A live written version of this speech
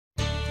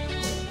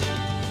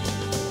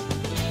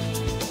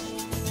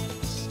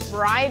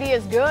Variety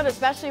is good,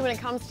 especially when it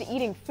comes to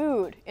eating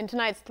food. In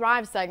tonight's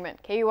Thrive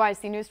segment,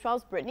 KUIC News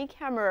 12's Brittany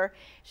Kemmerer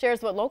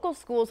shares what local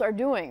schools are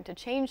doing to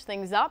change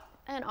things up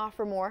and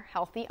offer more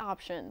healthy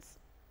options.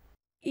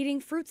 Eating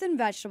fruits and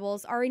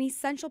vegetables are an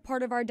essential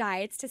part of our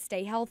diets to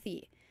stay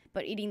healthy,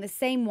 but eating the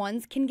same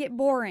ones can get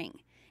boring,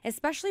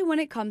 especially when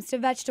it comes to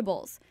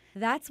vegetables.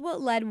 That's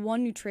what led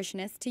one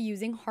nutritionist to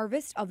using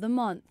Harvest of the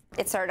Month.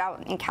 It started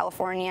out in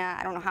California,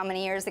 I don't know how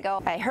many years ago.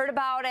 I heard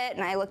about it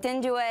and I looked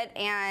into it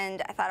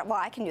and I thought, well,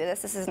 I can do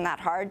this. This isn't that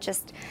hard.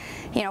 Just,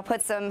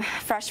 put some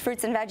fresh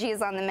fruits and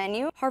veggies on the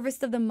menu.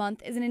 Harvest of the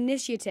Month is an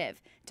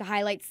initiative to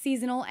highlight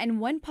seasonal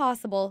and, when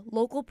possible,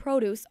 local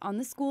produce on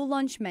the school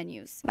lunch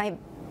menus. My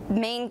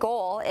main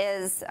goal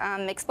is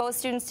expose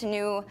students to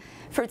new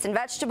fruits and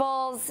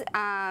vegetables.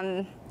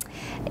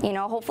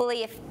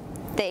 Hopefully if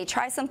they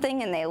try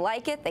something and they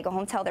like it, they go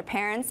home, tell their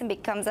parents, and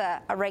becomes a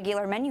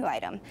regular menu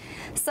item.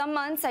 Some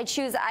months I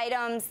choose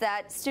items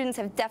that students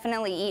have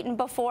definitely eaten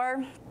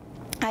before.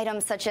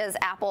 Items such as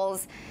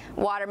apples,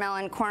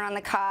 watermelon, corn on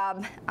the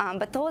cob,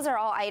 but those are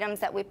all items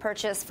that we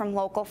purchase from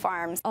local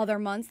farms. Other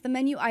months, the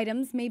menu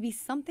items may be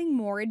something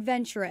more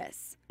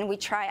adventurous. And we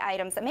try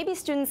items that maybe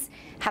students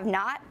have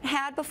not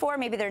had before,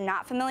 maybe they're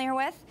not familiar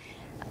with.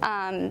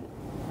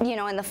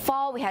 In the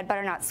fall, we had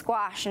butternut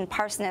squash and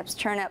parsnips,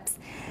 turnips.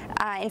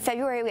 In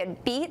February, we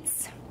had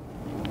beets.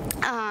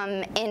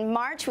 In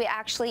March, we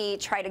actually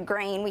tried a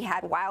grain. We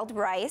had wild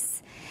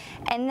rice.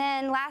 And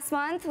then last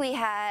month, we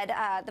had,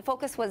 the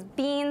focus was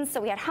beans,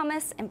 so we had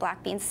hummus and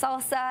black bean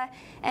salsa.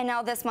 And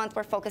now this month,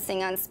 we're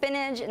focusing on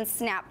spinach and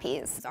snap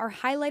peas. Are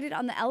highlighted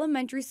on the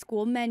elementary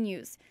school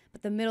menus,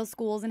 but the middle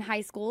schools and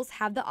high schools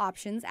have the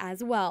options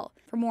as well.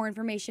 For more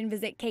information,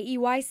 visit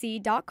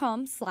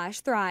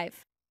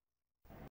KEYC.com/thrive.